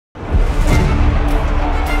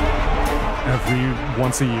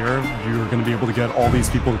once a year, you're going to be able to get all these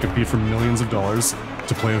people to compete for millions of dollars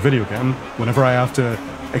to play a video game. Whenever I have to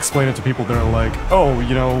explain it to people, they're like, oh,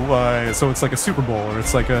 you know, so it's like a Super Bowl or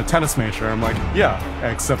it's like a tennis major. I'm like, yeah,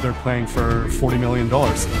 except they're playing for $40 million.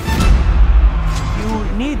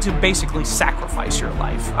 You need to basically sacrifice your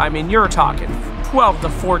life. I mean, you're talking 12 to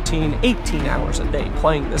 14, 18 hours a day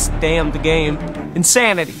playing this damned game.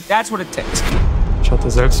 Insanity. That's what it takes. Ich hatte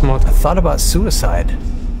Selbstmord. I thought about suicide,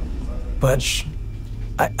 but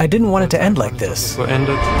I didn't want it to end like this. So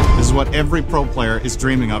endet. This is what every pro player is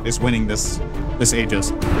dreaming of, is winning this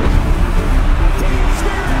Aegis.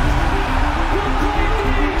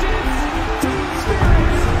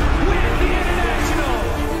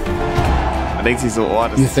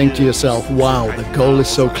 You think to yourself, wow, the goal is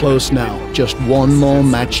so close now. Just one more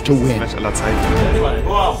match to win.